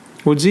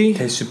Woodsy.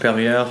 T'es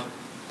supérieur.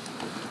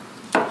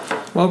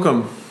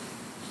 Welcome.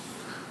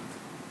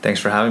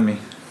 Thanks for having me.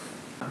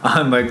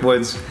 I'm Mike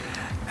Woods,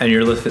 and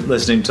you're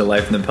listening to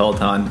Life in the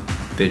Peloton,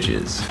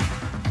 bitches.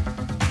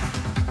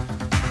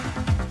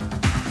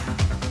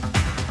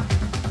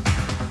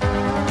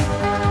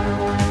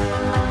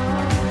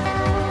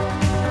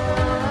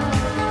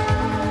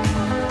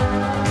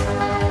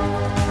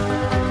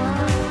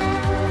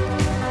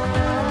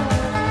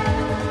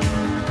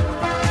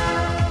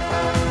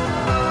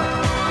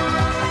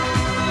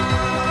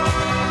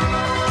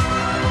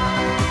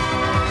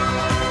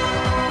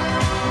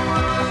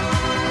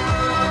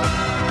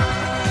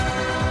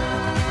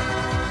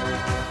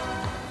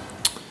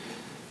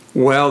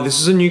 Well, this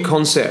is a new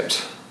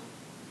concept.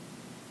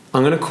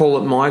 I'm going to call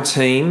it My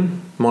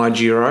Team, My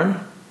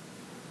Giro.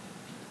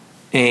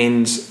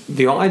 And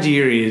the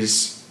idea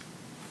is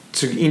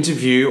to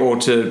interview or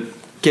to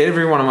get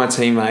every one of my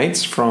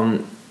teammates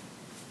from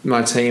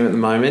my team at the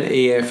moment,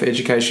 EF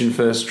Education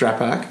First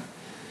Drapac,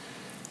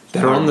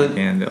 that are on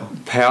the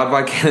powered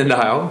by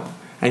Cannondale,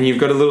 and you've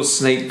got a little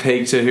sneak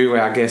peek to who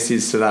our guest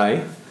is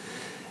today.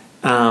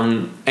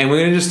 And we're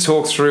going to just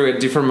talk through at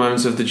different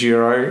moments of the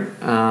Giro,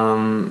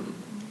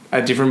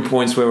 at different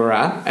points where we're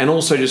at, and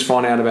also just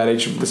find out about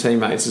each of the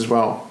teammates as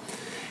well.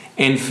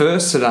 And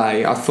first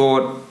today, I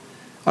thought,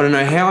 I don't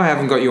know how I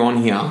haven't got you on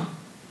here,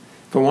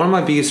 but one of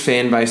my biggest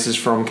fan bases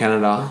from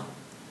Canada,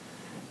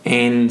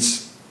 and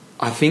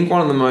I think one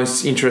of the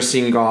most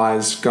interesting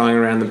guys going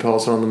around the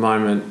Peloton at the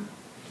moment,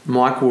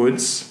 Mike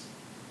Woods.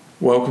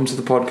 Welcome to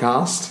the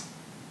podcast.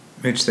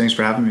 Mitch, thanks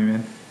for having me,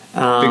 man.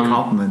 Big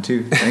compliment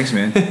too. Thanks,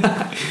 man.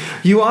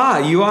 You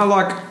are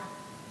like,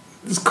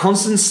 there's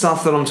constant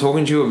stuff that I'm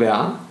talking to you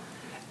about,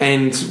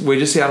 and we're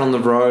just out on the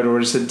road or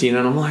just at dinner,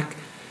 and I'm like,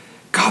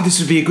 God, this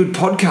would be a good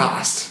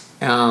podcast.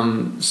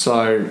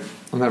 So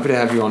I'm happy to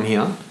have you on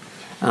here.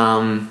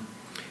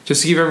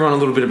 Just to give everyone a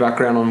little bit of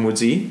background on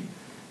Woodsy,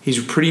 he's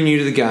pretty new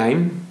to the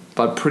game,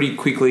 but pretty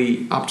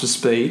quickly up to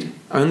speed.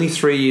 Only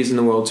 3 years in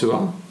the World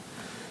Tour,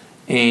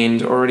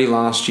 and already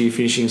last year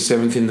finishing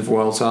 7th in the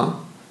Vuelta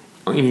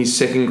in his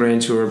second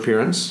Grand Tour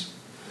appearance,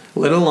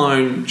 let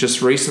alone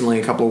just recently,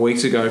 a couple of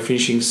weeks ago,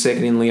 finishing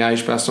second in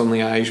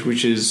Liège-Bastogne-Liège,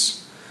 which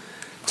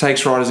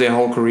takes riders their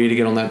whole career to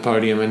get on that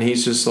podium. And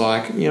he's just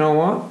like, you know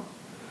what?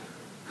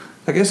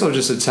 I guess I'll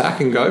just attack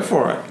and go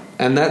for it.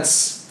 And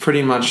that's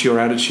pretty much your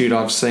attitude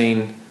I've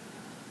seen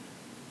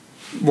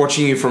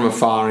watching you from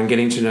afar and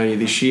getting to know you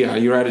this year.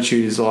 Your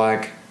attitude is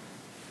like,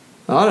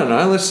 I don't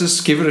know, let's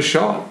just give it a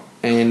shot.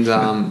 And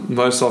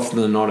most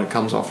often than not, it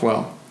comes off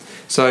well.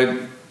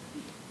 So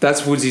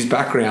that's Woodsy's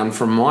background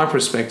from my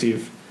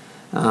perspective.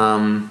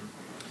 And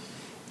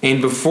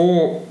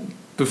before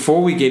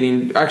we get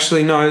in,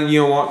 actually, no, you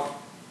know what?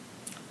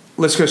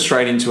 Let's go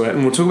straight into it,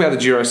 and we'll talk about the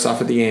Giro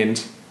stuff at the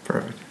end.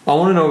 Perfect. I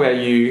want to know about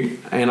you,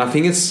 and I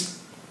think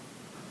it's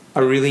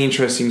a really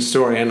interesting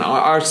story. And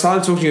I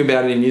started talking to you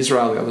about it in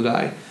Israel the other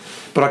day,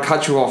 but I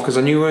cut you off because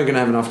I knew we weren't going to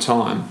have enough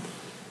time.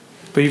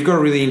 But you've got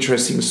a really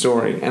interesting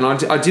story. And I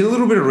did a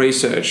little bit of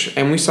research,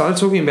 and we started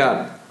talking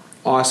about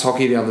ice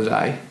hockey the other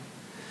day.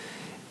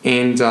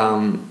 And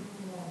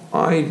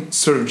I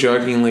sort of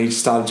jokingly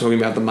started talking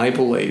about the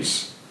Maple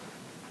Leafs.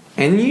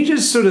 And you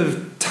just sort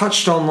of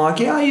touched on like,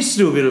 yeah, I used to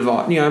do a bit of,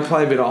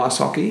 play a bit of ice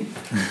hockey.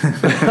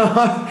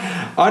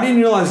 I didn't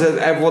realise that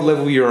at what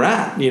level you were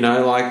at,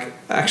 like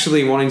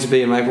actually wanting to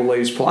be a Maple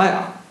Leafs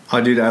player.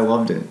 Oh, dude, I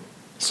loved it.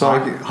 So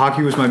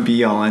hockey was my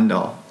be-all,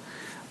 end-all.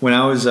 When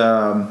I was...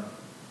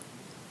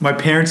 my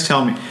parents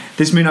tell me,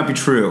 this may not be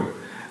true,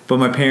 but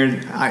my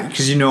parents...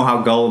 Because you know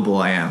how gullible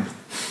I am.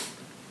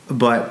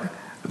 But...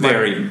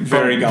 Very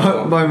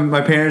gullible.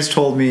 My parents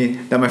told me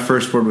that my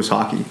first sport was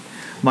hockey.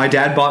 My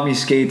dad bought me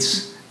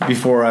skates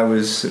before I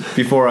was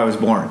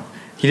born.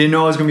 He didn't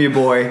know I was going to be a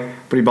boy,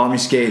 but he bought me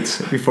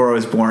skates before I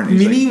was born.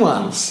 Mini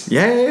ones?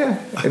 Yeah.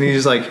 And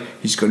he's like,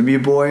 he's going to be a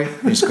boy,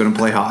 and he's going to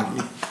play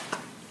hockey.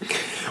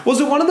 Was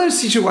it one of those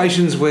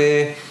situations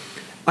where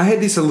I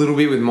had this a little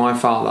bit with my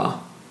father,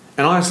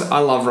 and I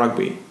love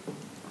rugby,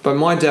 but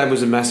my dad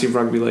was a massive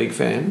rugby league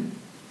fan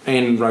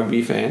and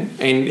rugby fan,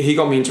 and he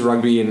got me into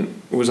rugby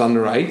and it was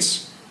under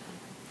 8s,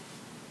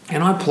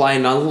 and I played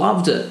and I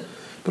loved it,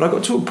 but I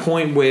got to a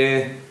point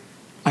where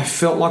I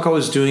felt like I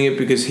was doing it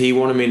because he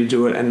wanted me to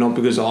do it and not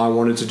because I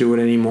wanted to do it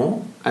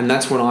anymore, and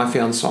that's when I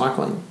found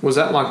cycling. Was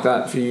that like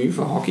that for you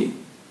for hockey?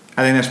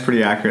 I think that's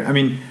pretty accurate. I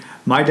mean,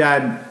 my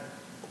dad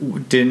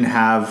didn't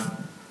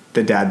have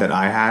the dad that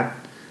I had.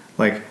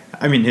 Like,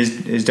 I mean,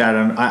 his dad,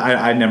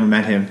 I'd never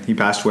met him. He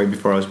passed away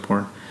before I was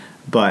born.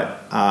 But,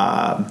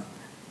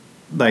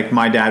 like,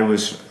 my dad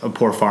was a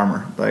poor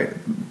farmer. Like,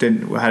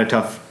 had a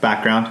tough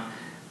background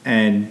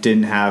and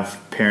didn't have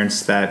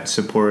parents that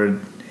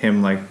supported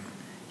him like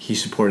he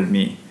supported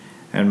me.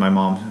 And my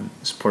mom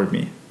supported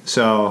me.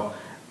 So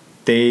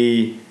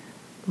they,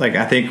 like,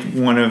 I think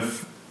one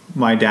of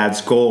my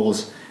dad's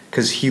goals,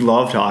 because he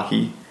loved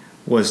hockey,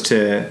 was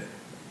to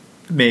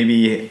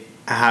maybe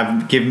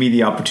give me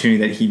the opportunity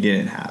that he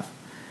didn't have.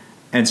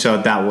 And so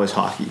that was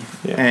hockey.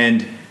 Yeah.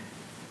 And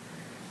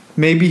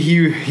maybe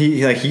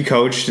he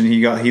coached and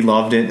he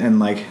loved it, and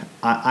like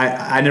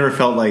I never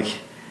felt like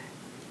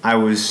I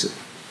was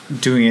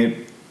doing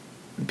it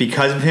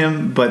because of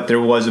him, but there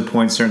was a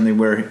point certainly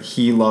where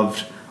he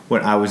loved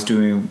what I was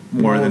doing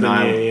more than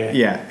I.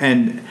 Yeah,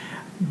 and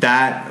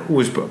that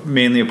was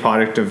mainly a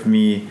product of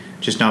me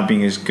just not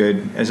being as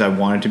good as I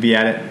wanted to be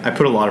at it. I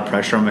put a lot of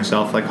pressure on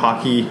myself. Like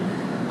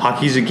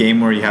hockey's a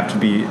game where you have to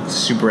be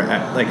super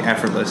like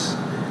effortless,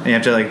 and you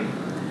have to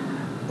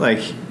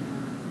like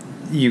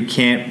you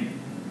can't.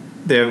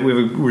 We have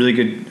a really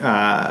good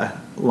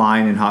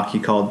line in hockey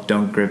called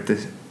 "Don't grip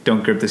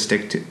the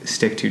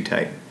stick too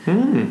tight."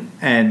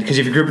 And because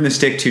if you're gripping the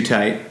stick too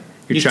tight,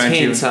 you're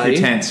tense,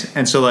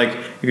 and so like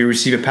if you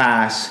receive a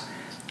pass,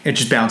 it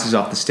just bounces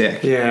off the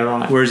stick. Yeah,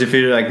 right. Whereas if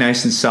you're like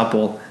nice and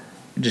supple,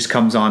 it just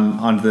comes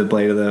onto the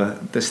blade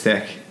of the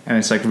stick, and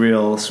it's like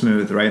real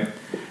smooth, right?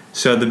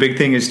 So the big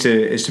thing is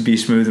to be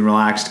smooth and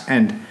relaxed,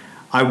 and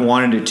I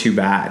wanted it too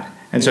bad,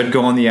 and so I'd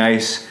go on the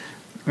ice,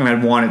 and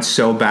I'd want it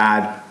so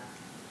bad,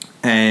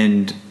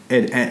 and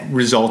it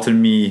resulted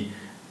in me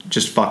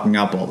just fucking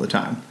up all the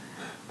time.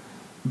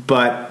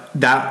 But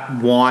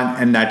that want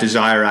and that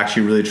desire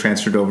actually really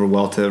transferred over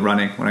well to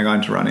running when I got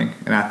into running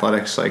and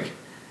athletics. Like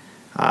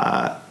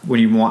when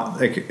you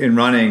want, like in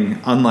running,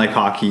 unlike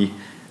hockey,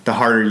 the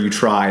harder you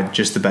try,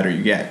 just the better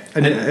you get,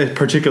 and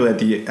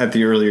particularly at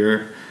the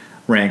earlier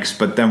ranks.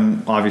 But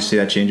then obviously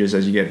that changes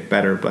as you get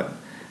better. But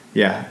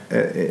yeah,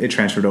 it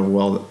transferred over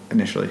well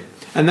initially.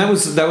 And that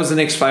was the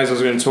next phase I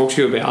was going to talk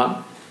to you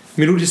about.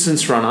 Middle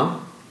distance runner,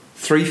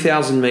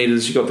 3,000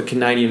 meters, you got the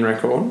Canadian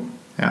record.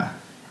 Yeah.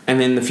 And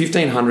then the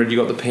 1,500, you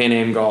got the Pan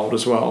Am gold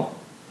as well.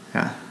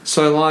 Yeah.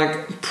 So,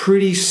 like,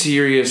 pretty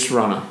serious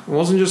runner. It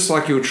wasn't just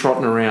like you were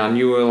trotting around.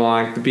 You were,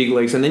 like, the big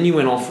leagues. And then you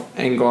went off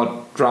and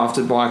got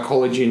drafted by a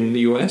college in the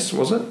US,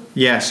 was it?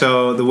 Yeah,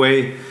 so the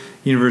way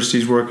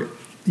universities work...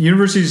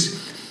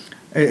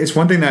 It's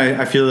one thing that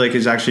I feel like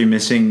is actually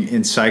missing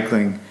in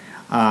cycling.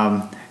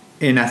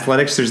 In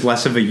athletics, there's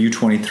less of a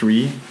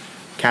U23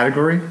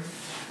 category.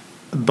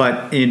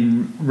 But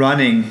in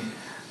running,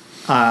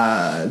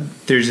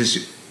 there's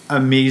this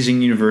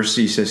amazing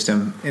university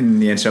system in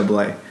the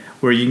NCAA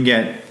where you can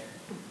get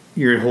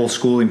your whole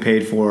schooling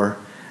paid for.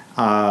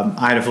 I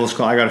got a full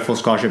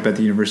scholarship at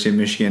the University of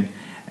Michigan,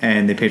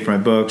 and they paid for my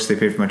books, they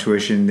paid for my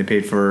tuition, they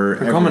paid for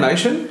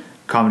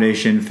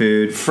accommodation,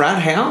 food,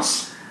 frat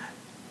house.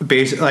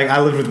 Like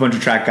I lived with a bunch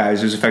of track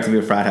guys. It was effectively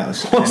a frat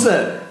house. What's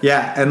that?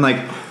 Yeah, and like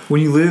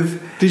when you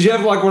live. Did you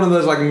have like one of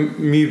those like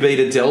Mu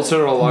Beta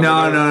Delta or like?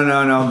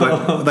 No.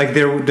 But like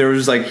there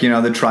was like, you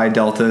know, the Tri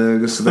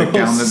Delta, so like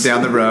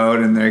down the road,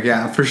 and there,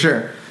 yeah, for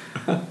sure.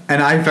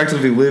 And I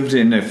effectively lived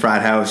in a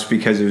frat house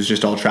because it was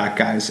just all track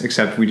guys,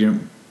 except we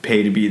didn't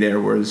pay to be there,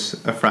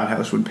 whereas a frat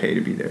house would pay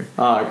to be there.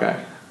 Oh,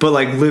 okay. But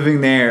like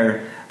living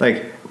there,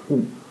 like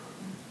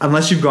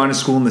unless you've gone to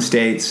school in the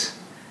States,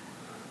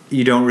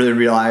 you don't really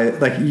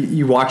realize, like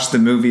you watch the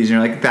movies and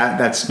you're like,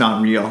 that's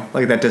not real.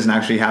 Like that doesn't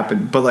actually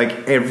happen. But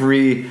like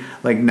every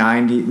like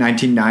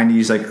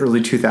 1990s, like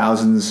early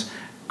 2000s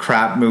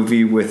crap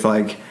movie with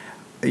like,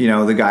 you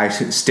know, the guy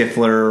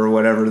Stifler or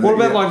whatever. What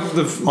about like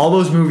all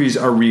those movies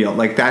are real.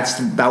 Like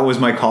that was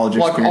my college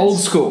experience. Like old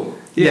school.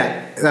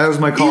 Yeah, that was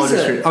my college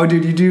experience. Oh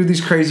dude, you do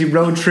these crazy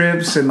road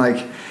trips and like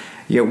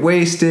you get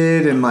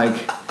wasted and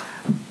like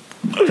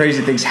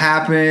crazy things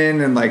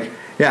happen and like,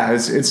 yeah,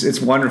 it's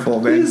wonderful,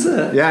 man. Is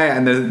it? Yeah,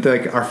 and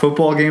like our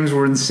football games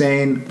were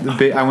insane.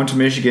 I went to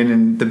Michigan,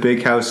 and the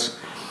big house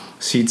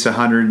seats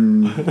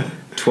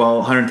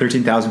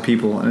 113,000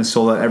 people, and it's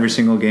sold out every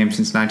single game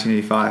since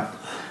 1985.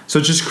 So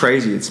it's just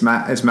crazy. It's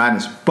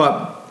madness.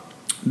 But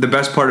the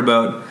best part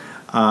about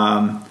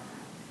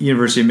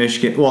University of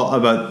Michigan, well,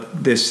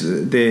 about this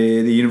the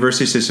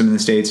university system in the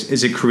States,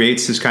 is it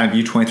creates this kind of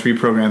U23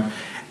 program,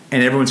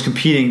 and everyone's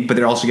competing, but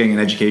they're also getting an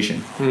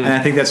education. And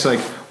I think that's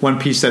like one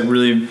piece that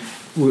really.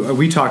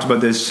 We talked about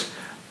this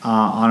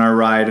on our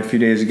ride a few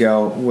days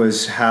ago,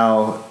 was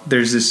how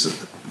there's this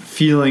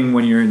feeling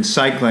when you're in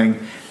cycling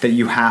that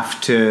you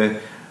have to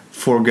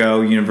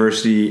forego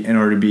university in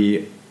order to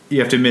be,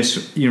 you have to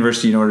miss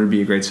university in order to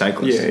be a great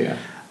cyclist. Yeah.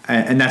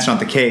 And that's not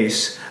the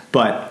case,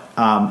 but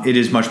it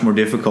is much more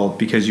difficult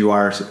because you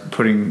are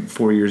putting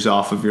 4 years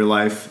off of your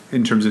life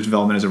in terms of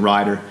development as a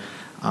rider,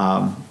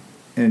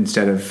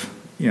 instead of,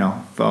 you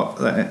know,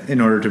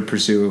 in order to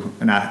pursue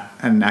an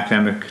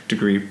academic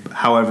degree.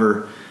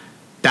 However,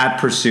 that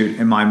pursuit,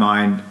 in my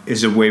mind,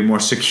 is a way more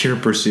secure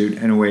pursuit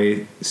and a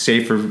way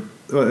safer,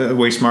 a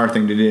way smarter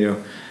thing to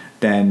do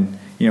than,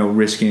 you know,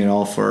 risking it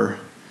all for.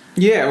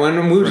 Yeah,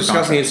 when we were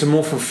discussing, it's a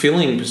more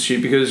fulfilling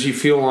pursuit because you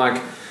feel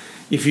like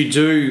if you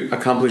do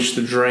accomplish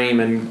the dream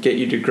and get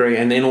your degree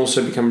and then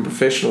also become a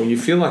professional, you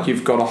feel like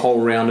you've got a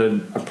whole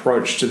rounded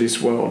approach to this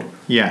world.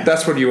 Yeah.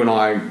 That's what you and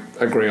I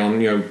agree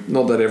on, you know,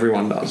 not that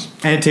everyone does.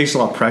 And it takes a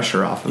lot of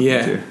pressure off of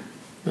you too.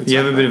 You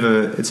have a bit of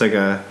a, it's like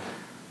a,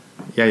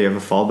 you have a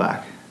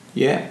fallback.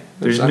 Yeah.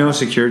 There's no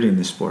security in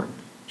this sport.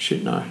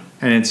 Shit, no.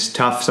 And it's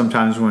tough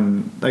sometimes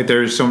when, like,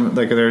 there's so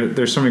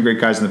many great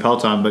guys in the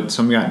peloton, but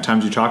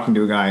times you're talking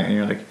to a guy and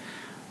you're like,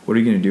 what are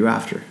you going to do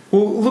after?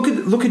 Well,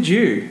 look at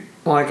you.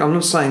 Like, I'm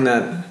not saying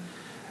that.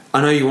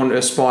 I know you want to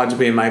aspire to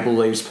be a Maple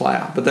Leafs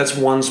player, but that's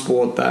one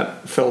sport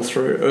that fell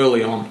through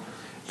early on.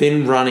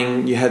 Then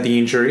running, you had the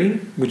injury,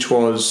 which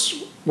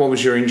was, what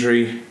was your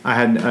injury? I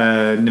had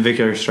a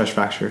navicular stress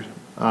fracture,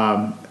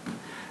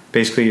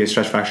 basically a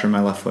stress fracture in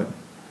my left foot.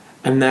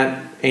 And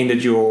that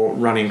ended your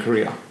running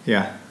career.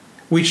 Yeah.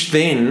 Which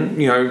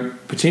then, you know,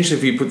 potentially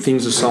if you put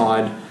things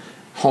aside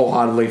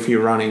wholeheartedly for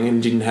your running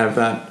and didn't have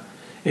that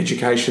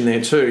education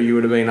there too, you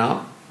would have been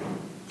up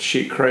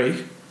shit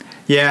creek.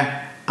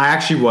 Yeah, I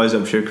actually was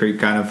up shit creek,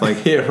 kind of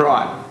like. Yeah,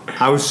 right.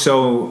 I was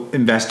so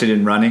invested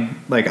in running.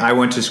 Like, I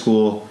went to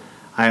school,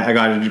 I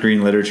got a degree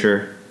in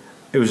literature.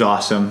 It was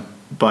awesome,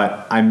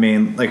 but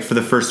for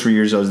the first 3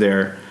 years I was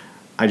there,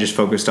 I just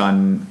focused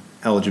on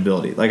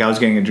eligibility. Like, I was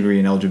getting a degree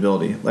in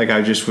eligibility. Like,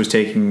 I just was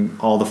taking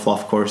all the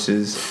fluff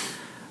courses.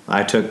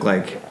 I took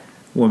like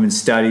women's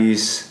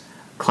studies,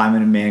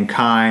 climate and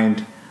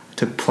mankind,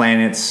 took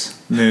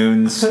planets,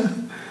 moons,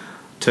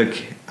 took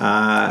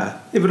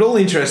but all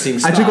interesting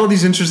stuff. I took all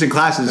these interesting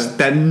classes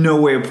that in no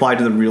way applied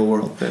to the real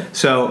world. Yeah.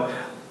 So,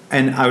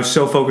 and I was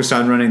so focused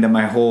on running that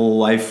my whole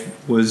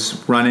life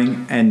was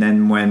running. And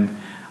then when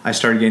I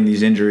started getting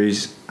these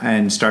injuries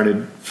and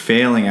started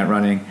failing at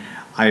running,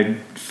 I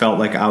felt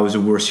like I was a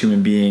worse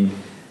human being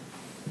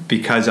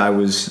because I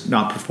was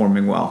not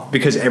performing well.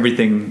 Because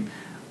everything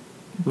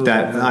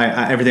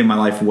everything in my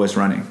life was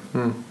running.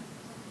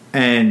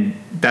 And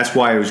that's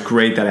why it was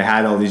great that I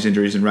had all these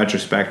injuries in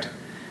retrospect.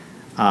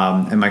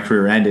 And my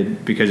career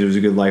ended because it was a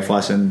good life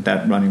lesson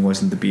that running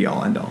wasn't the be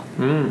all end all.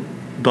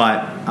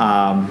 But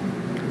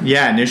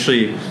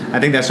initially, I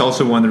think that's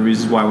also one of the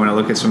reasons why when I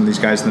look at some of these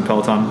guys in the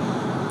peloton,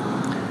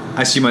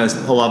 I see a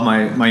lot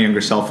of my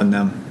younger self in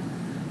them.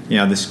 You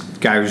know, this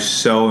guy who's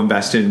so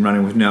invested in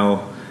running with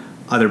no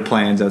other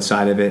plans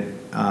outside of it.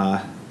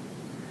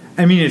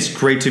 I mean, it's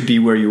great to be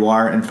where you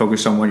are and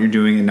focus on what you're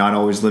doing and not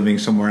always living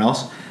somewhere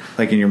else,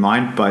 like in your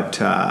mind.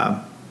 But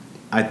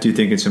I do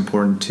think it's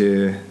important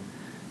to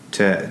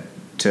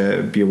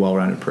be a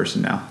well-rounded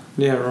person now.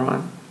 Yeah,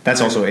 right.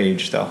 That's also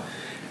age, though.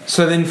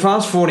 So then,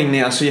 fast forwarding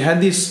now. So you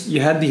had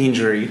the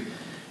injury,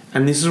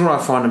 and this is what I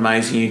find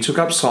amazing. You took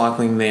up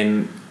cycling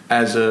then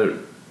as a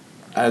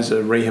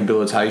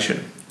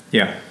rehabilitation.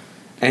 Yeah.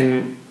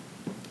 And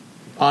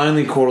I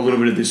only caught a little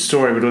bit of this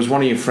story, but it was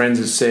one of your friends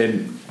that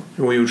said,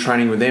 we were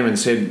training with them and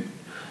said,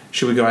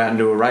 should we go out and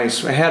do a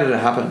race? How did it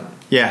happen?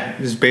 Yeah, it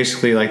was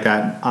basically like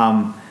that.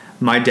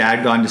 My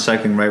dad got into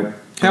cycling right.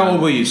 How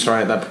old were you,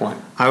 sorry, at that point?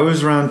 I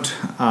was around,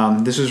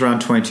 this was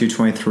around 22,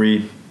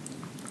 23.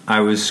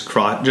 I was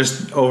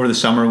just over the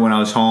summer when I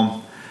was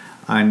home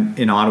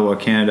in Ottawa,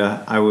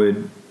 Canada. I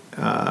would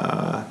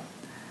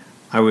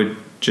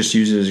just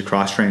use it as a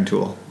cross-training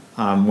tool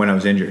when I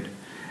was injured.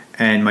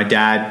 And my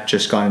dad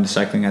just got into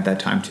cycling at that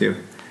time too.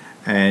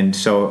 And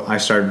so I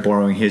started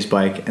borrowing his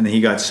bike, and then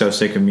he got so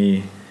sick of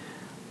me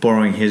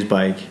borrowing his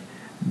bike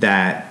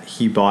that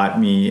he bought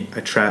me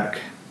a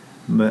Trek.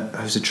 It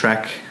was a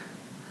Trek.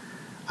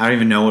 I don't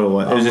even know what it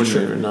was.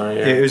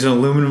 It was an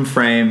aluminum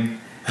frame,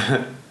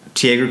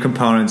 Tiagra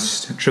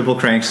components, triple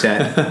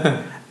crankset.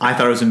 I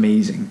thought it was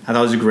amazing. I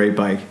thought it was a great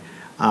bike.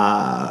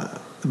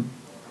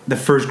 The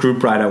first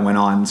group ride I went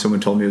on, someone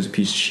told me it was a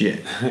piece of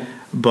shit.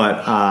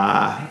 But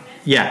I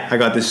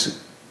got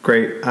this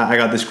great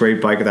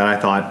bike that I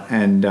thought,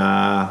 and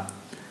I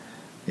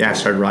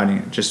started riding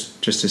it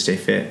just to stay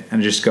fit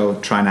and just go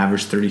try and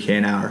average 30K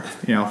an hour,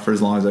 for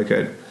as long as I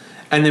could.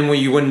 And then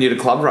you wouldn't need a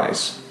club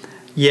race.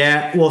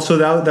 Yeah, well, so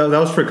that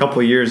was for a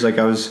couple of years. Like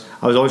I was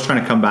always trying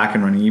to come back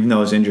and running, even though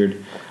I was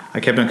injured. I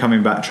kept on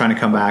trying to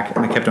come back,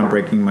 and I kept on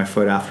breaking my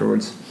foot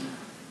afterwards.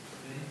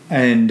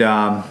 And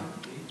I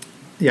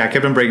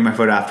kept on breaking my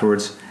foot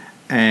afterwards,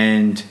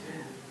 and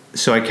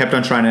so I kept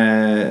on trying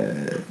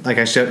to,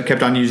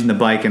 kept on using the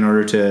bike in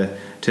order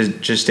to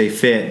just stay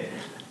fit.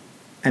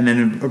 And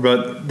then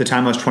about the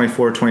time I was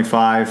 24,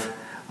 25.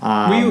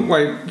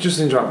 Just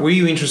to interrupt. Were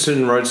you interested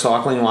in road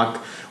cycling? Like,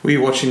 were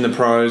you watching the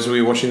pros? Were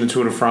you watching the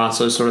Tour de France?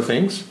 Those sort of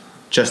things.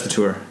 Just the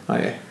Tour. Oh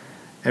yeah.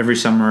 Every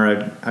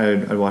summer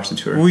I'd watch the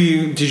Tour.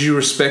 Did you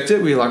respect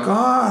it? Were you like,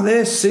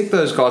 they're sick,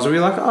 those guys? Or were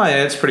you like,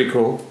 it's pretty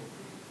cool?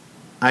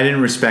 I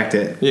didn't respect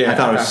it. Yeah, I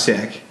thought it was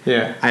sick.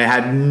 Yeah. I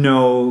had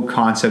no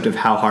concept of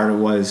how hard it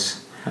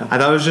was. Yeah. I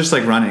thought it was just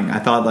like running. I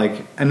thought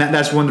and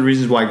that's one of the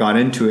reasons why I got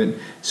into it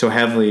so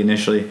heavily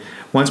initially.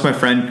 Once my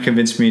friend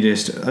convinced me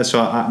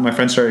my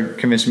friend started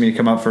convincing me to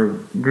come out for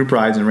group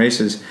rides and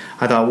races.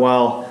 I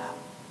thought,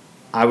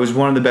 I was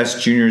one of the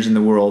best juniors in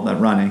the world at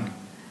running.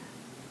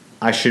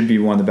 I should be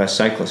one of the best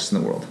cyclists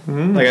in the world.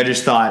 Mm-hmm. I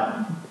just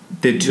thought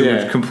the two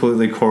would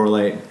completely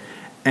correlate.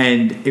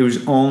 And it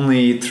was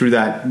only through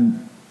that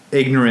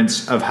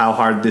ignorance of how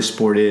hard this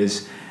sport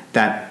is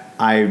that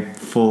I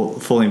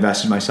fully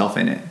invested myself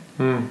in it.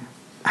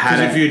 Because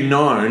if you'd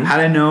known... Had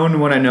I known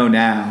what I know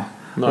now...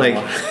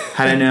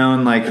 had I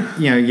known,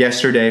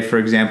 yesterday, for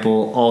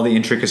example, all the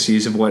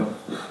intricacies of what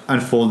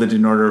unfolded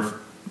in order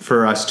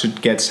for us to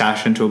get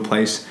Sasha into a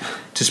place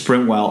to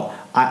sprint well,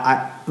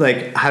 had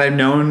I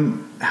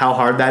known how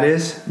hard that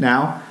is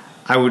now,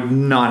 I would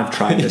not have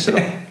tried this at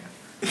all.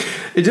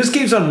 It just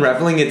keeps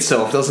unraveling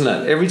itself, doesn't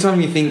it? Every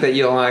time you think that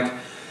you're like,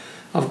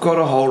 I've got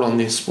a hold on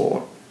this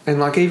sport. And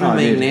like even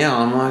me now,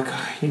 I'm like,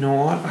 you know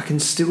what? I can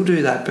still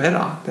do that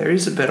better. There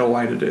is a better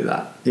way to do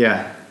that.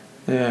 Yeah.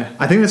 Yeah.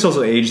 I think that's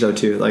also age though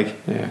too. Like,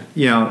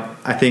 you know,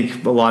 I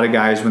think a lot of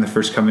guys when they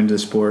first come into the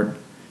sport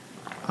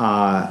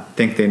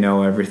think they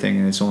know everything,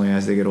 and it's only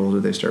as they get older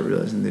they start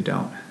realizing they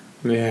don't.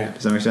 Yeah.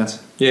 Does that make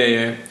sense?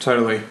 Yeah,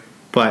 totally.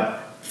 But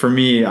for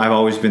me, I've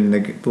always been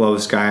the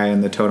lowest guy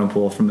in the totem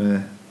pole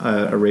from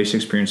a race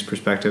experience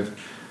perspective.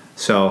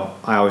 So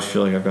I always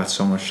feel like I've got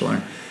so much to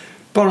learn.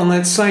 But on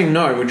that same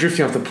note, we're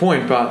drifting off the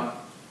point, but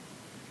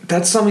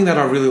that's something that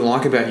I really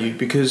like about you,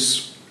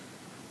 because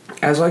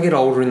as I get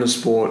older in the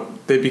sport,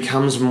 there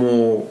becomes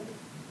more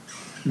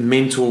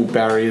mental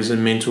barriers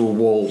and mental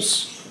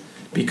walls,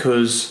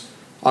 because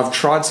I've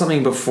tried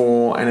something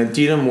before and it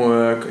didn't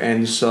work,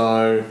 and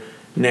so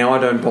now I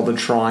don't bother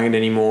trying it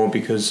anymore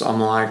because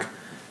I'm like,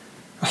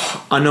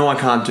 oh, I know I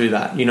can't do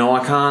that. You know,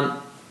 I can't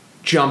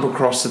jump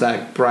across to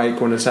that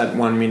break when it's at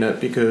 1 minute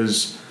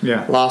because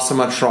last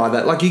time I tried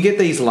that. Like, you get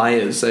these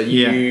layers that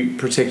you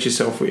protect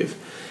yourself with.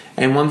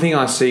 And one thing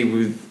I see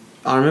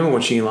I remember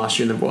watching you last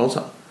year in the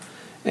Vuelta,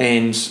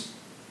 and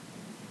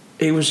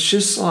it was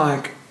just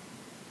like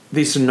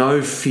this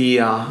no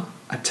fear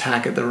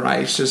attack at the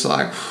race, just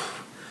like,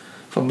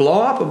 if I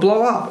blow up, I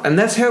blow up. And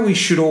that's how we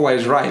should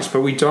always race, but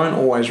we don't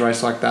always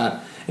race like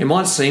that. It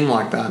might seem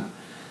like that,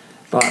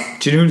 but...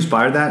 Do you know who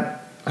inspired that?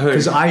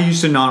 Because I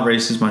used to not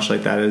race as much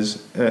like that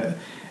as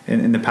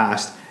in the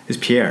past, is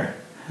Pierre.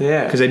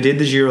 Yeah. Because I did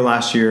the Giro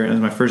last year, and it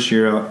was my first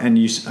Giro, and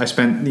I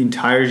spent the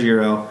entire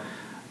Giro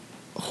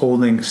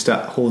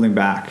holding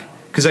back.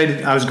 Because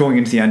I was going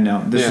into the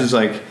unknown. This was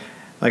like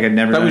I'd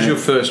never done it. That was your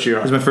first Giro.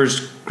 It was my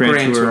first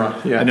Grand Tour.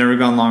 Yeah. I'd never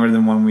gone longer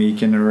than 1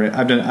 week. And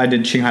I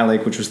did Qinghai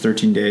Lake, which was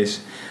 13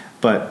 days,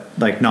 but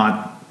like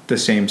not the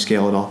same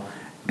scale at all.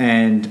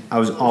 And I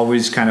was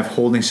always kind of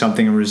holding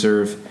something in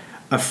reserve,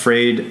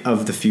 afraid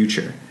of the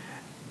future.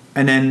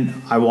 And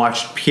then I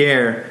watched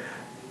Pierre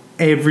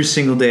every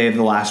single day of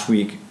the last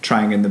week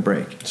trying in the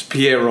break. It's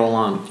Pierre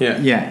Roland,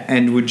 yeah,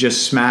 and would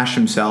just smash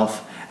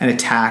himself and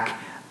attack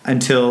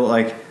until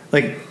like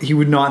he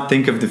would not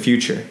think of the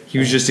future. He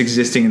was just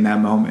existing in that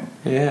moment.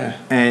 Yeah.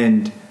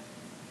 And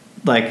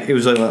like it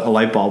was like a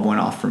light bulb went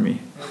off for me.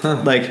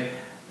 Like,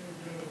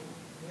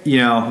 you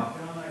know,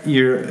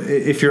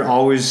 if you're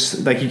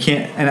always like, you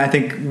can't. And I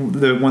think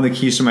one of the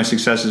keys to my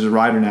success as a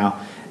rider now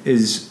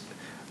is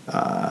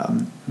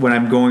when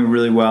I'm going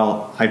really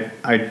well,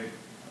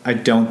 I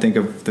don't think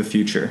of the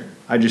future.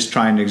 I just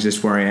try and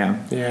exist where I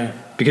am. Yeah.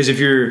 Because if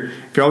you're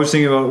always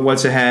thinking about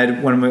what's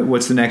ahead,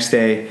 what's the next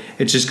day,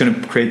 it's just going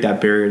to create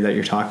that barrier that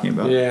you're talking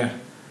about. Yeah.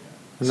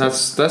 And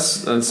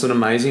that's an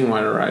amazing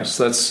way to race.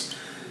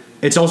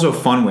 It's also a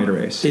fun way to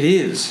race. It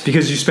is.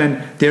 Because you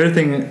spend the other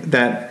thing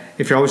that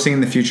if you're always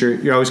thinking the future,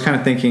 you're always kind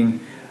of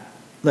thinking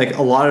like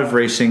a lot of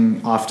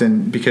racing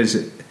often,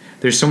 because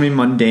there's so many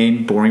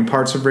mundane, boring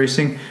parts of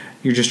racing.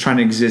 You're just trying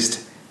to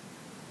exist.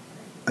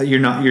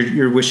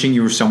 You're wishing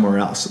you were somewhere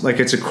else. Like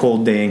it's a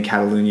cold day in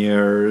Catalonia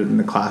or in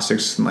the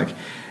classics, and like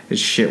it's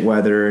shit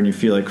weather and you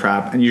feel like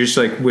crap, and you're just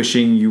like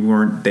wishing you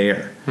weren't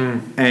there.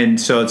 And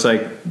so it's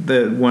like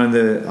one of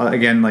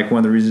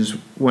the reasons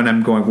when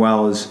I'm going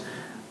well is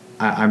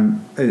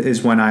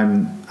when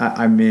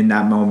I'm in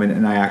that moment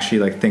and I actually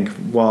like think,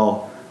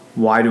 well,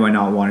 why do I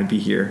not want to be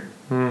here?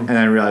 And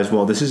I realized,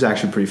 well, this is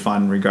actually pretty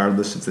fun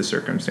regardless of the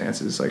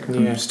circumstances. Like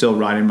I'm still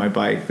riding my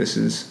bike. This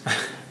is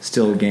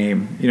still a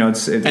game. You know, and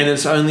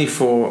it's only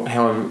for,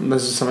 however,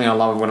 this is something I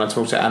love when I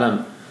talk to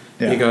Adam.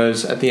 Yeah. He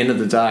goes, at the end of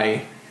the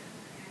day,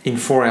 in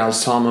 4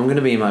 hours time, I'm going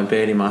to be in my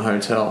bed in my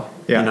hotel.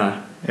 Yeah. You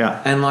know?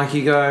 Yeah. And like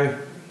you go,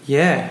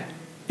 yeah,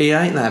 it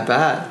ain't that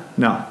bad.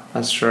 No.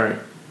 That's true.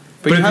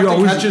 But you have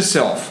to catch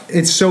yourself.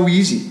 It's so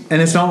easy.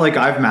 And it's not like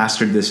I've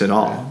mastered this at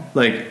all. Yeah.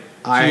 Like,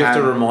 so you have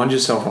to remind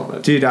yourself of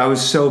it. Dude, I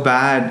was so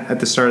bad at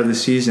the start of the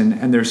season,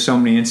 and there's so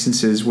many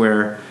instances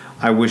where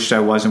I wished I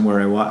wasn't where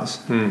I was.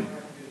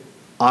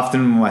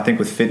 Often, I think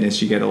with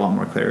fitness, you get a lot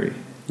more clarity.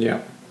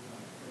 Yeah.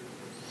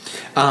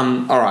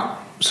 All right.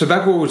 So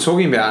back to what we're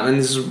talking about, and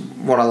this is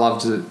what I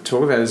love to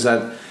talk about, is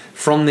that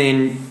from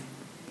then,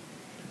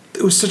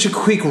 it was such a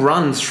quick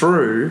run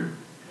through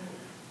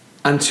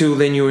until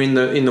then you were in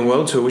the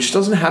World Tour, which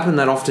doesn't happen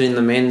that often in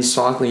the men's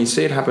cycling. You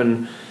see it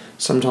happen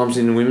sometimes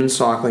in women's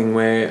cycling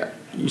where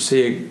you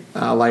see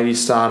a lady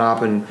start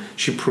up and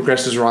she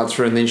progresses right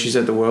through and then she's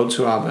at the World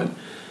Tour. But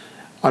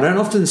I don't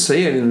often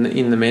see it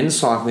in the men's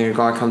cycling, a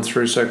guy come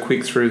through so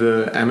quick through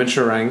the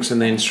amateur ranks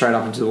and then straight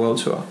up into the World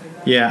Tour.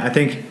 Yeah, I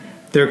think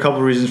there are a couple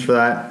of reasons for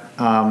that.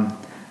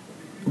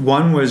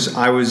 One was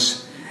I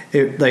was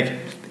at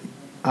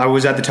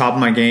the top of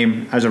my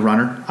game as a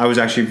runner. I was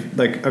actually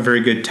like a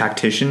very good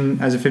tactician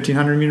as a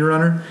 1500 meter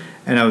runner,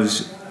 and I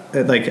was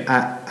like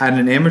at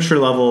an amateur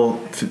level,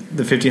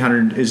 the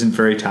 1500 isn't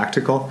very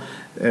tactical.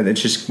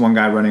 It's just one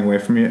guy running away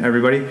from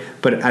everybody.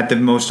 But at the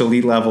most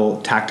elite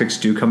level, tactics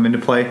do come into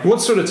play. What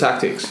sort of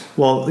tactics?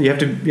 Well, you have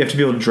to be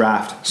able to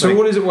draft. So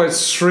what is it? Where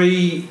it's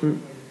 3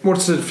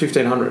 What's the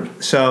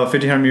 1500? So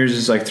 1,500 meters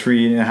is like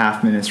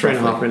 3.5 minutes.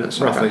 3.5 minutes,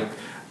 roughly. okay.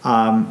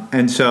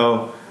 And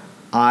so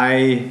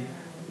I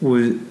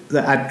was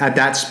at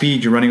that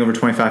speed. You're running over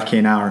 25k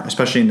an hour,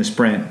 especially in the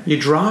sprint. You're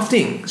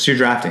drafting. So you're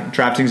drafting.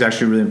 Drafting is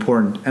actually really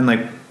important, and like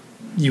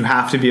you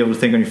have to be able to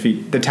think on your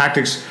feet. The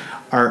tactics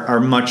are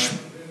much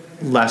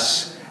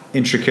less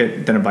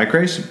intricate than a bike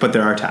race, but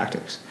there are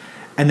tactics.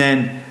 And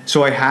then,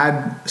 so I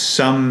had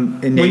some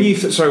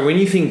innate... When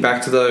you think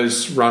back to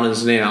those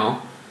runners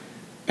now,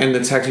 and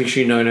the tactics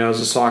you know now as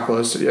a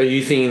cyclist, are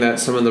you thinking that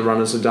some of the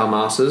runners are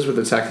dumbasses with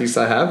the tactics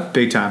they have?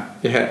 Big time.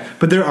 Yeah.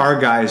 But there are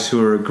guys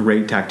who are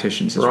great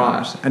tacticians as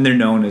runners, and they're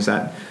known as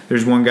that.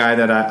 There's one guy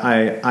that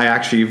I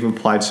actually have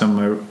applied some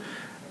of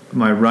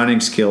my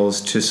running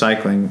skills to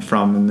cycling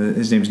from, and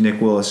his name's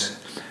Nick Willis.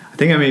 I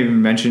think I may have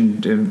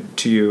mentioned him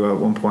to you at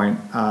one point.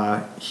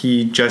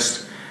 He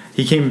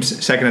came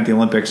second at the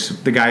Olympics.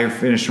 The guy who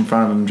finished in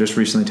front of him just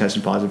recently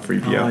tested positive for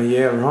EPO. Oh,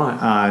 yeah,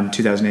 right. In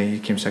 2008, he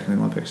came second in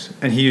the Olympics.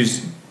 And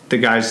the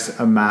guy's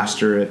a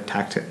master at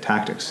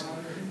tactics.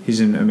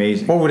 He's an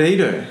amazing... What would he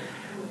do?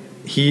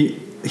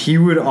 He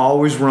would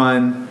always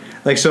run...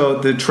 Like, so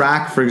the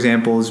track, for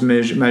example, is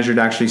measured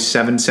actually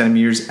 7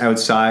 centimeters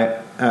outside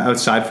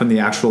from the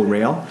actual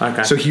rail.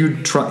 Okay. So he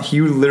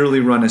would literally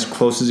run as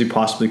close as he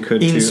possibly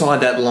could inside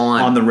that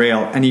line on the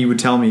rail, and he would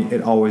tell me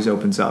it always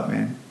opens up,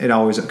 man. It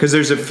always, because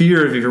there's a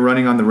fear of if you're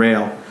running on the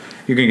rail,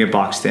 you're gonna get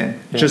boxed in.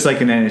 Yeah. Just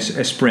like in a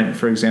sprint,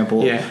 for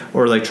example,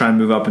 or like trying to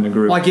move up in a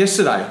group. Like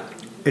yesterday,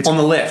 on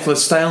the left.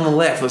 Let's stay on the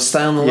left. Let's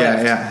stay on the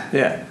left.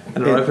 Yeah.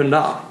 And it opened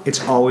up.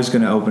 It's always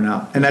going to open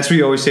up. And that's what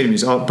you always say to me.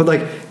 But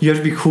like, you have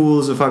to be cool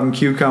as a fucking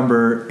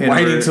cucumber.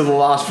 Waiting till the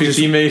last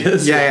 50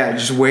 meters. Yeah,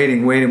 just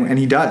waiting. And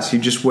he does. He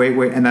just wait.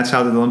 And that's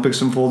how the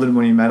Olympics unfolded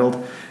when he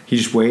medaled. He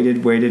just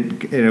waited.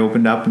 It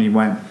opened up and he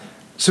went.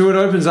 So it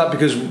opens up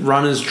because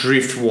runners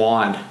drift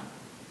wide.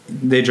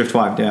 They drift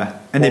wide, yeah.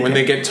 And when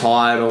they get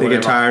tired or they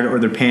get tired or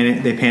they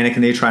panic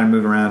and they try to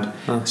move around.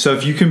 Huh. So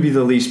if you can be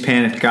the least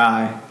panicked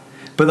guy,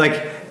 but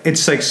like,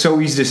 it's like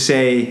so easy to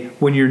say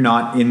when you're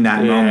not in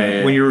that moment.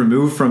 Yeah. When you're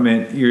removed from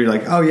it, you're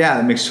like, oh yeah,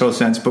 that makes total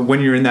sense. But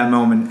when you're in that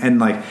moment and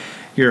like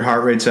your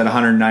heart rate's at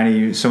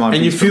 190 some odd,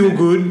 and you feel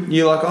good,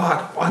 you're like,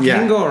 oh, I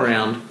can go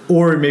around.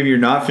 Or maybe you're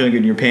not feeling good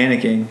and you're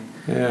panicking.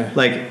 Yeah.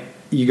 Like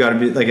you got to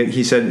be like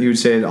he would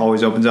say it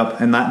always opens up,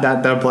 and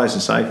that applies to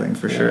cycling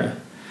for sure.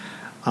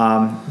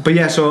 But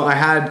yeah, so I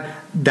had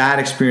that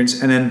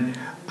experience, and then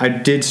I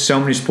did so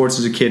many sports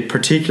as a kid,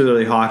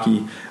 particularly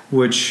hockey,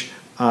 which.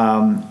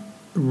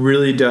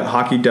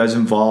 Hockey does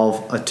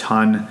involve a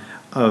ton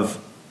of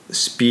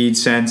speed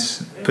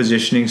sense,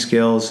 positioning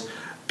skills,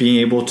 being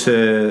able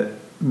to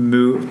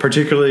move,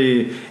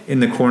 particularly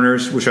in the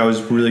corners, which I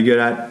was really good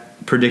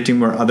at, predicting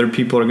where other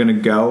people are going to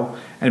go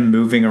and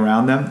moving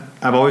around them.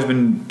 I've always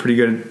been pretty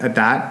good at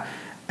that,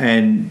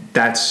 and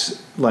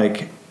that's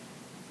like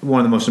one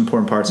of the most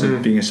important parts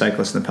of being a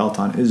cyclist in the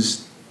peloton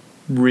is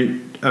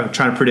trying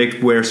to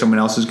predict where someone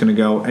else is going to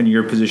go and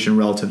your position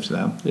relative to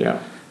them.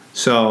 Yeah.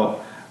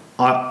 So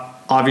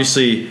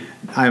obviously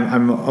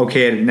I'm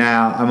okay at it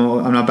now.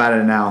 I'm not bad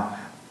at it now,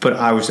 but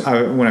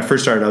when I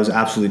first started I was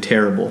absolutely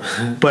terrible.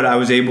 But I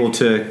was able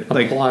to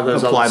like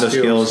apply those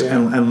skills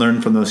and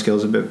learn from those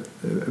skills a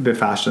bit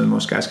faster than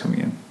most guys coming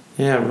in.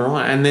 Yeah,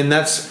 right. And then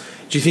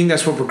do you think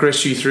that's what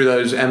progressed you through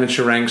those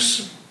amateur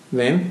ranks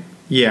then?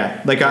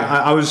 Yeah, like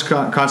I was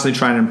constantly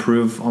trying to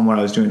improve on what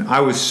I was doing.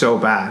 I was so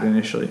bad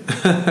initially.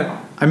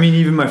 I mean,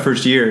 even my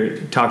first year,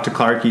 talk to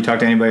Clarky, talk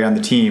to anybody on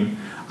the team,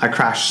 I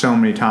crashed so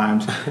many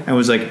times and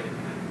was like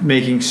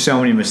making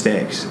so many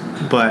mistakes.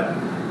 But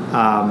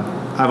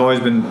I've always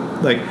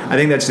been like, I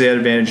think that's the other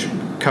advantage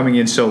coming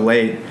in so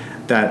late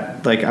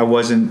that like I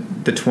wasn't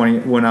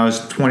when I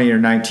was 20 or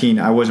 19,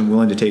 I wasn't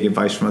willing to take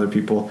advice from other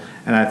people,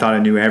 and I thought I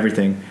knew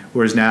everything.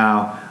 Whereas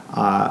now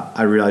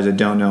I realize I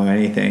don't know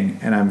anything,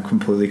 and I'm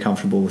completely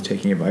comfortable with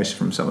taking advice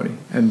from somebody.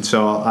 And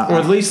so, or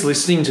at least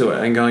listening to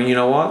it and going, you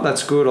know what,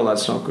 that's good or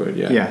that's not good.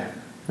 Yeah,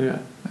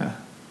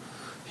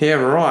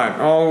 right.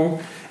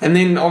 Oh, and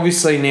then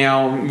obviously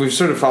now we've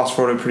sort of fast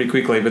forwarded pretty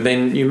quickly, but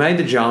then you made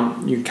the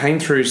jump. You came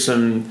through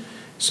some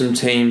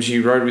teams.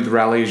 You rode with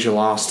Rally as your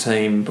last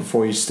team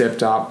before you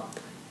stepped up,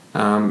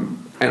 and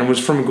it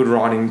was from a good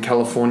ride in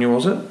California,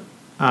 was it?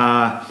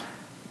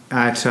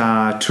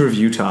 At Tour of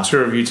Utah.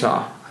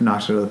 I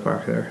knocked it out of the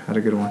park there. Had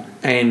a good one.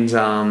 And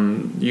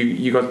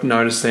you got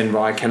noticed then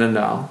by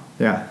Cannondale.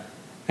 Yeah.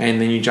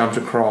 And then you jumped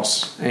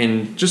across.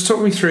 And just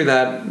talk me through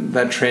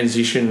that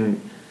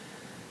transition.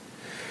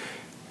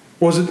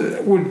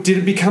 Did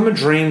it become a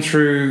dream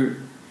through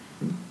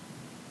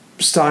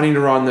starting to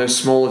run those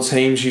smaller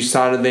teams? You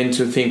started then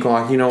to think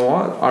like, you know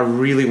what, I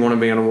really want to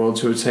be on a World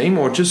Tour team,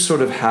 or it just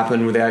sort of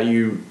happened without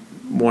you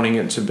wanting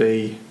it to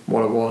be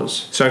what it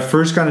was? So I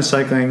first got into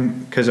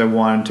cycling because I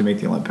wanted to make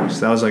the Olympics.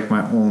 That was like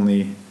my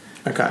only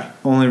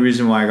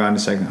reason why I got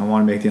into cycling. I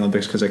wanted to make the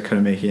Olympics because I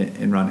couldn't make it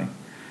in running.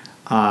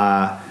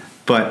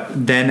 But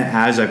then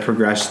as I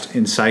progressed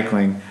in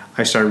cycling,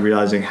 I started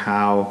realizing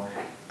how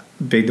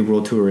big the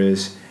World Tour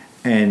is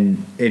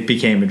and it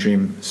became a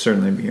dream.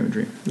 Certainly became a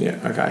dream. Yeah.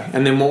 Okay.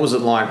 And then what was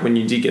it like when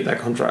you did get that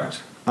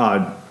contract?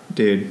 Oh,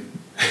 dude,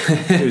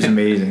 it was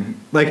amazing.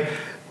 Like,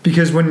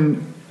 because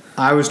when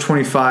I was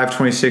 25,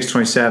 26,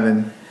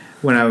 27,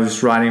 when I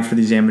was riding for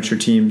these amateur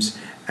teams,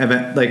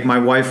 like, my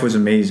wife was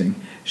amazing.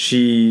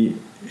 She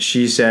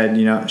said,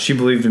 you know, she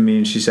believed in me,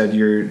 and she said,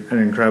 you're an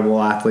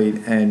incredible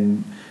athlete,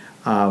 and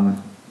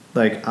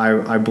like,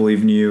 I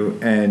believe in you,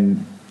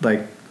 and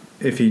like,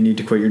 if you need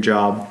to quit your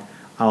job,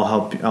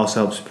 I'll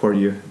also help support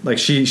you. Like,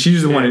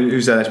 she's the one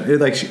who said that.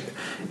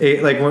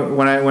 Like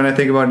when I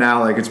think about it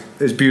now, like,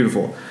 it's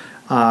beautiful.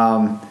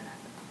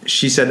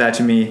 She said that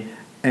to me,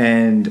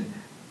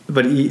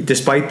 but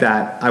despite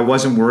that, I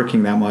wasn't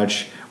working that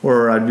much,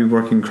 or I'd be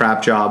working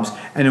crap jobs.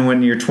 And then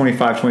when you're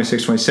 25,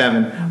 26,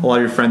 27, a lot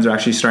of your friends are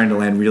actually starting to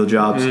land real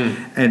jobs.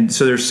 And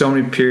so there's so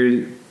many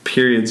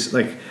periods,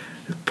 like,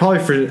 probably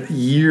for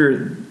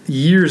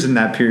years in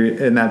that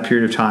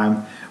period of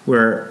time,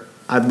 where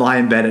I'd lie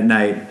in bed at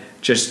night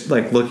just,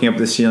 like, looking up at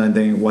the ceiling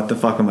thinking, what the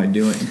fuck am I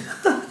doing?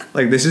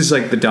 Like, this is,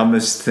 like, the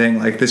dumbest thing.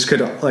 Like, this could,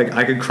 like,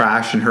 I could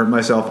crash and hurt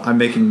myself. I'm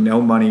making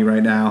no money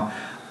right now.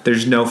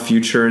 There's no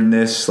future in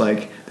this.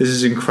 Like, this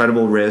is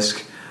incredible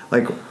risk.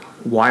 Like,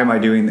 why am I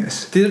doing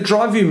this? Did it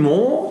drive you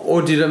more,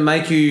 or did it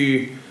make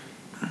you...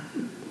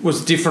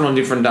 Was different on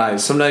different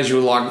days? Some days you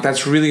were like,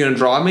 that's really going to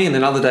drive me, and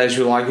then other days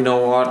you were like, you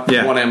know what?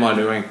 Yeah. What am I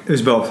doing? It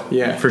was both.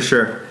 Yeah. For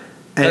sure.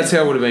 And that's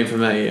how it would have been for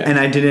me, yeah. And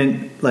I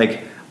didn't,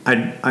 like...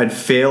 I'd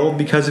fail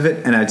because of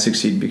it, and I'd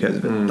succeed because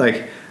of it.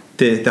 Like,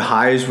 the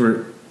highs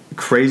were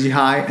crazy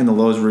high, and the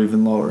lows were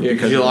even lower. Yeah,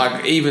 because you're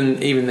like, even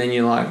then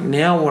you're like,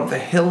 now what the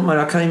hell am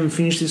I can't even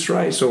finish this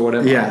race or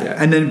whatever. Yeah.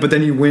 And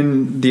then you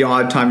win the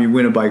odd time you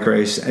win a bike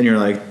race, and you're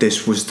like,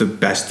 this was the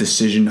best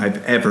decision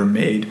I've ever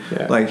made.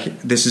 Yeah.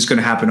 Like, this is going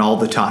to happen all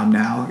the time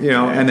now, you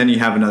know. Yeah. And then you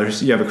have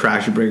a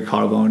crash, you break a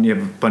collarbone, you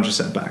have a bunch of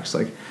setbacks.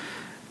 Like,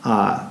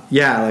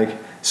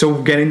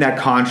 so getting that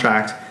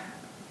contract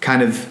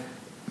kind of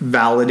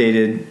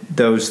validated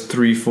those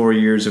 3-4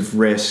 years of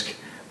risk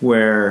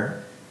where,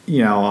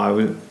 you know, I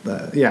was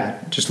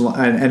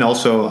and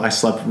also I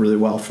slept really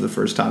well for the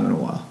first time in a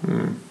while.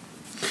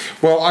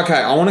 Well,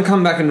 okay, I want to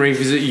come back and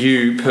revisit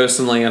you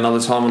personally another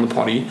time on the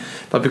potty,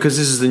 but because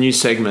this is the new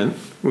segment,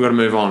 we've got to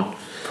move on.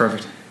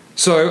 Perfect.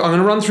 So I'm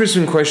going to run through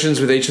some questions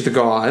with each of the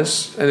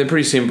guys, and they're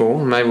pretty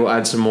simple. Maybe we'll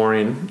add some more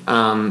in.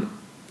 How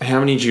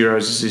many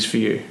Giros is this for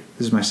you?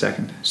 This is my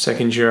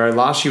second Giro.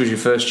 Last year was your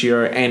first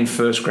Giro and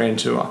first Grand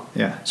Tour.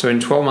 Yeah. So in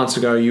 12 months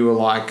ago, you were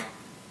like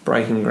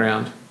breaking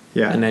ground.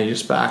 Yeah. And now you're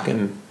just back.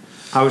 And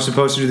I was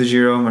supposed to do the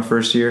Giro my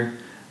first year.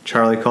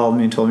 Charlie called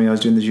me and told me I was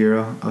doing the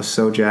Giro. I was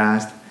so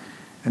jazzed.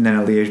 And then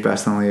at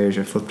Liège-Bastogne-Liège,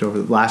 I flipped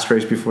over the last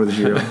race before the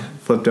Giro.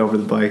 Flipped over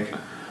the bike,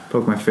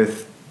 broke my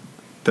fifth,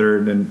 fourth,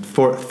 and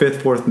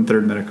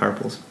third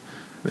metacarpals.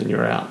 Then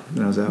you're out.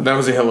 And I was out. That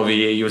was a hell of a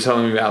year. You were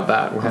telling me about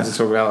that. We'll have to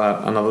talk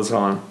about that another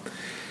time.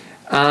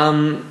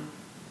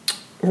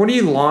 What do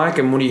you like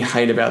and what do you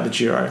hate about the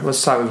Giro? Let's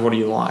start with what do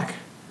you like.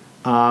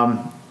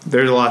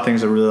 There's a lot of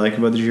things I really like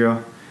about the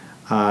Giro.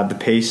 The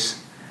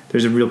pace.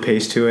 There's a real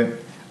pace to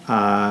it.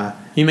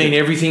 You mean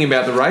everything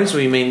about the race,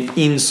 or you mean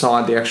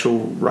inside the actual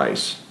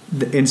race?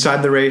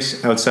 Inside the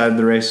race, outside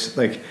the race.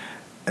 Like,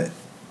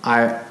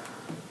 that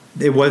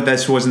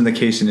wasn't the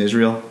case in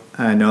Israel.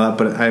 I know that,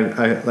 but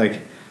I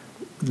like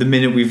the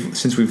minute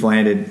since we've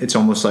landed, it's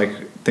almost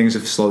like things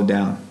have slowed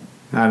down.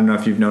 I don't know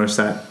if you've noticed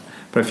that.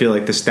 But I feel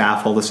like the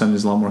staff all of a sudden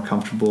is a lot more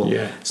comfortable.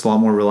 Yeah. It's a lot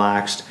more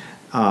relaxed.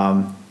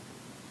 Even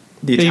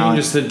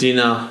just the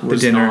dinner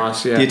was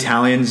nice. Yeah. The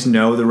Italians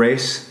know the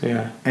race.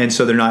 Yeah. And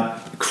so they're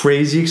not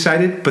crazy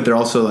excited, but they're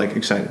also like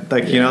excited.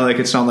 Like, you know, like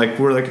it's not like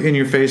we're like in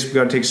your face, we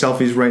got to take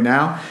selfies right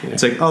now. Yeah.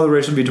 It's like, oh, the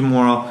race will be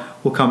tomorrow.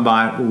 We'll come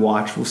by, we'll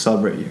watch, we'll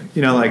celebrate you.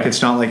 You know, like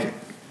it's not like,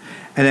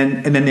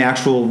 and then the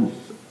actual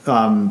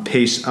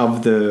pace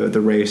of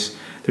the race,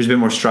 there's a bit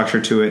more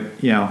structure to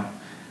it, you know.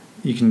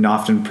 You can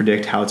often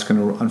predict how it's going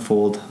to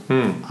unfold.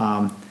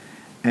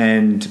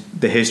 And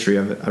the history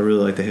of it. I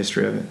really like the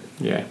history of it.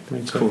 Yeah,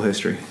 me too. Cool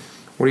history.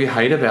 What do you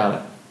hate about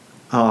it?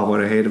 Oh,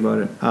 what I hate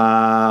about it.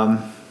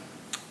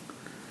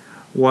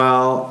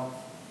 Well,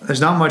 there's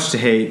not much to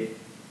hate,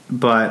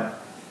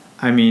 but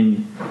I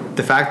mean,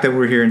 the fact that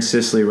we're here in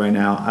Sicily right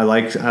now, I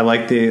like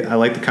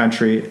the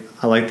country.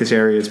 I like this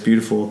area. It's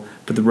beautiful,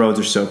 but the roads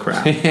are so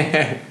crap.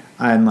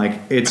 And like,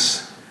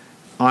 it's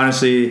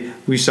honestly,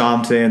 we saw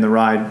them today in the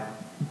ride.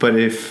 But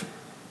if,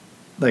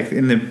 like,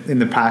 in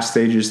the past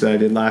stages that I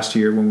did last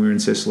year when we were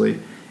in Sicily,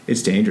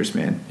 it's dangerous,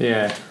 man.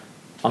 Yeah.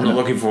 I'm not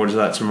looking forward to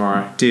that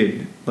tomorrow.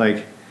 Dude,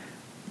 like,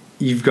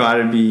 you've got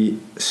to be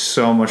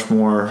so much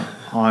more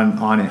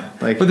on it.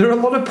 Like, but there are a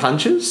lot of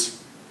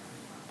punches.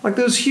 Like,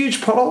 there was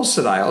huge potholes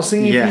today. I was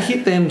thinking if you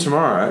hit them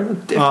tomorrow,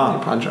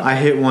 definitely punch them. I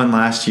hit one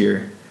last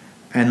year,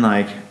 and,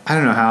 like, I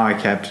don't know how I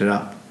kept it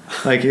up.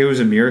 Like, it was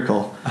a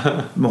miracle.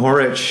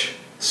 Mohoric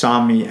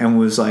saw me and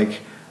was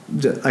like,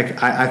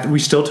 we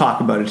still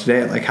talk about it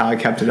today, like how I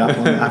kept it up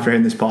after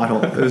hitting this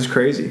pothole. It was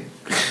crazy.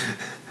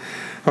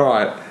 All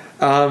right.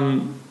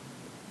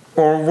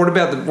 Or what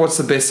about what's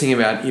the best thing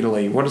about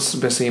Italy? What is the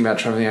best thing about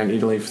travelling out in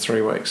Italy for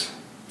 3 weeks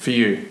for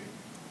you?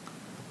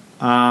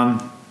 I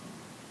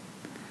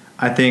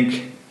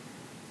think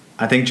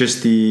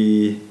just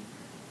the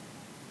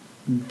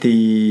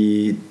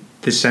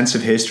sense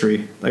of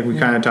history, like we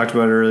kind of talked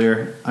about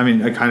earlier. I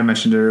mean, I kind of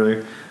mentioned it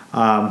earlier,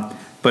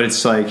 but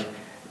it's like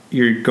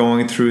you're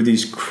going through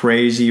these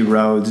crazy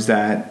roads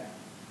that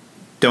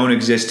don't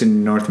exist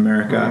in North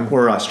America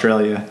or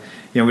Australia.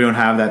 You know, we don't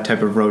have that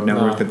type of road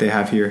network that they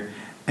have here,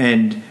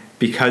 and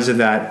because of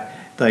that,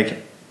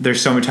 like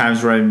there's so many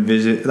times where I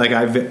visit,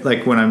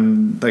 like when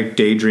I'm like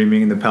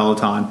daydreaming in the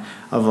Peloton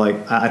of like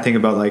I think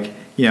about like,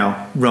 you know,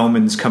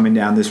 Romans coming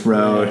down this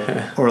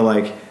road or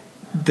like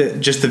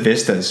just the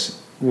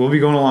vistas. We'll be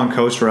going along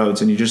coast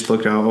roads and you just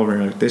look out over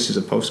and you're like, this is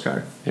a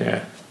postcard.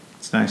 Yeah,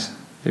 it's nice.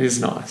 It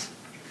is nice.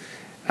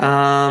 All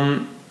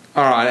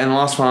right, and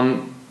last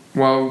one.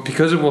 Well,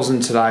 because it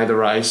wasn't today the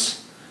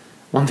race,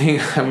 one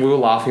thing, and we were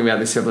laughing about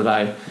this the other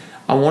day,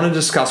 I want to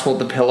discuss what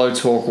the Pello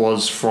talk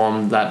was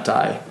from that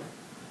day.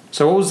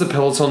 So what was the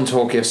Peloton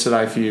talk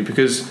yesterday for you?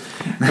 Because,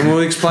 and we'll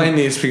explain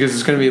this because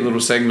it's going to be a little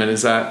segment,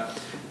 is that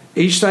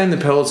each day in the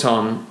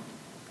Peloton,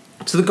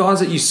 to the guys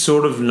that you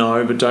sort of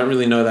know but don't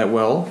really know that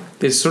well,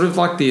 there's sort of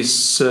like this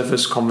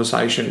surface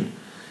conversation.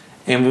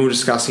 And we were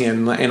discussing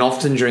it, and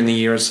often during the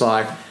year it's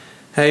like,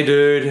 hey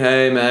dude,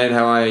 hey mate,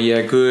 how are you?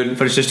 Yeah, good.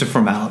 But it's just a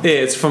formality. Yeah,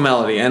 it's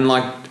formality. And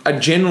like a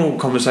general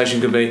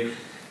conversation could be,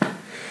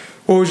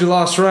 what was your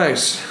last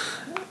race?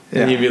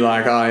 Yeah. And you'd be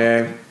like, oh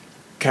yeah,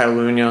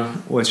 Catalunya.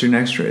 What's your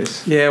next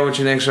race? Yeah, what's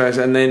your next race?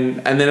 And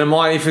then it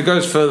might, if it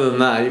goes further than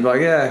that, you'd be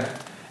like, yeah.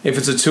 If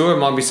it's a tour, it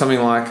might be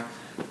something like,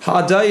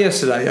 hard day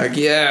yesterday. Like,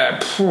 yeah,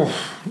 it's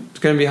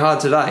going to be hard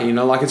today. You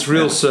know, like it's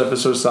real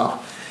surface sort of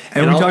stuff.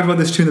 And we talked about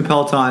this too in the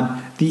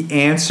Peloton. The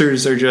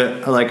answers are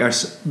just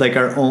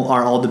are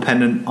all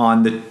dependent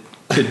on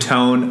the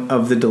tone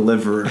of the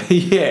deliverer.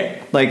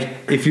 Yeah. Like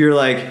if you're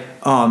like,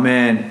 oh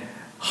man,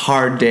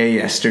 hard day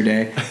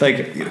yesterday.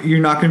 Like you're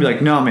not gonna be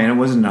like, no man, it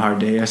wasn't a hard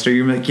day yesterday.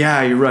 You're gonna be like,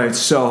 yeah, you're right, it's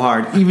so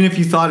hard. Even if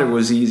you thought it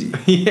was easy.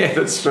 Yeah,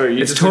 that's true.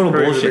 It's total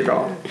bullshit.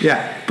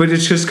 Yeah, but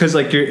it's just because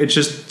like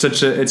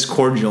it's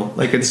cordial.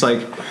 Like it's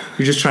like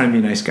you're just trying to be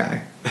a nice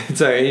guy.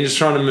 So you're just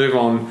trying to move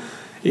on.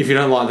 If you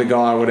don't like the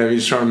guy or whatever, you're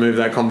just trying to move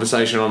that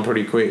conversation on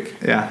pretty quick.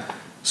 Yeah.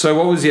 So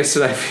what was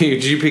yesterday for you?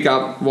 Did you pick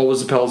up what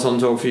was the Peloton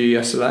talk for you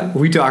yesterday?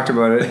 We talked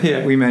about it.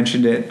 Yeah. We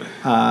mentioned it.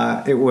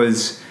 It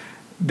was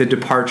the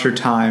departure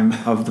time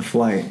of the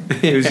flight.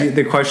 It was,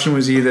 the question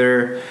was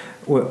either,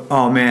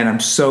 oh man, I'm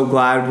so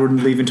glad we're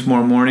leaving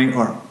tomorrow morning,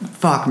 or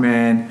fuck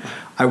man,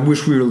 I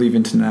wish we were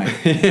leaving tonight.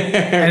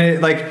 And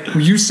it, like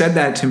you said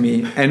that to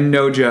me, and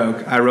no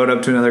joke, I rode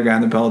up to another guy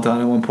in the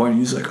Peloton at one point, and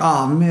he was like,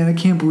 oh man, I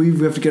can't believe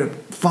we have to get up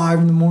 5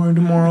 a.m.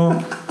 tomorrow.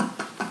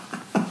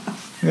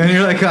 And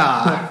you're like,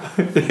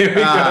 Here we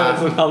go,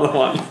 that's another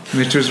one.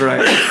 Mitch was right.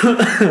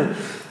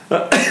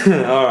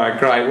 All right,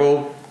 great.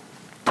 Well,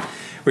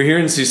 we're here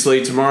in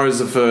Sicily. Tomorrow's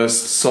the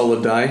first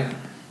solid day.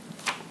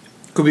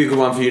 Could be a good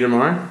one for you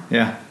tomorrow.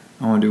 Yeah,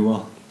 I want to do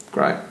well.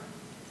 Great.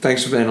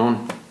 Thanks for being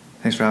on.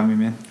 Thanks for having me,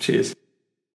 man. Cheers.